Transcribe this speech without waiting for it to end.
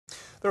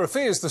There are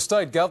fears the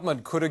state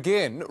government could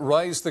again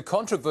raise the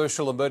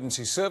controversial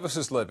Emergency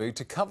Services Levy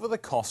to cover the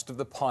cost of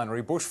the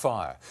Pinery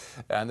bushfire.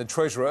 And the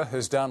Treasurer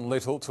has done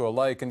little to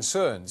allay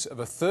concerns of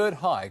a third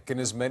hike in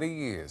as many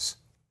years.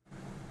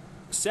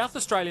 South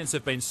Australians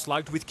have been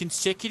slugged with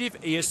consecutive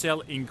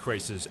ESL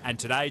increases, and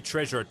today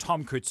Treasurer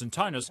Tom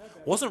Koutsantonis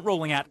wasn't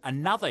ruling out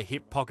another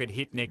hip pocket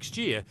hit next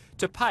year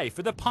to pay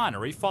for the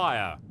Pinery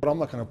fire. But I'm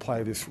not going to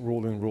play this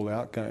rule in, rule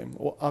out game,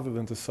 or other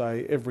than to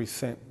say every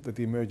cent that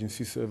the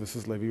Emergency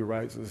Services Levy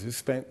raises is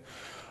spent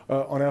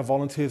on our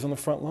volunteers on the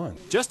front line.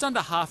 Just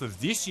under half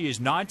of this year's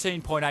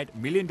 $19.8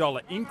 million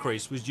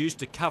increase was used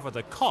to cover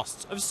the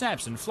costs of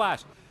Samson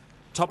Flat.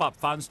 Top-up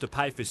funds to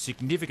pay for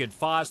significant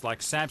fires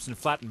like Samson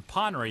Flat and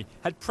Pinery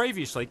had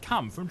previously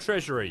come from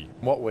Treasury.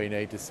 What we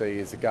need to see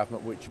is a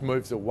government which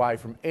moves away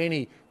from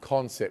any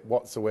concept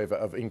whatsoever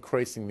of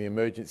increasing the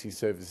Emergency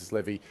Services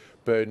Levy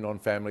burden on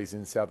families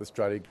in South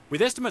Australia.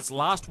 With estimates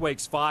last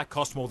week's fire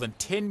cost more than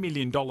 $10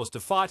 million to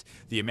fight,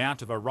 the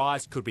amount of a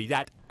rise could be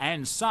that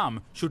and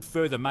some should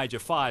further major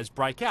fires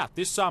break out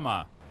this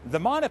summer. The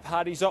minor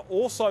parties are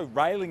also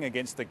railing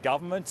against the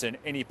government and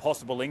any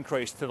possible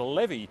increase to the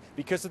levy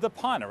because of the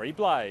Pinery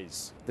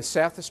blaze. The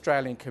South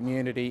Australian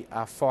community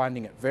are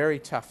finding it very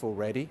tough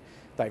already.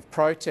 They've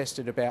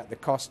protested about the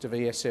cost of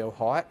ESL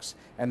hikes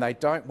and they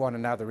don't want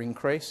another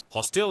increase.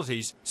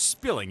 Hostilities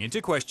spilling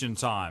into question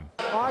time.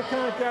 I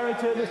can't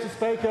guarantee, Mr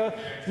Speaker,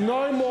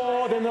 no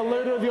more than the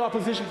Leader of the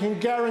Opposition can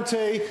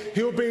guarantee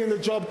he'll be in the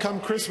job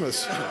come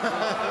Christmas.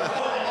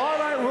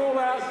 I don't rule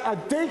out a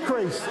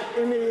decrease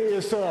in the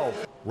ESL.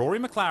 Rory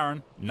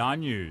McLaren, 9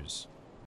 News.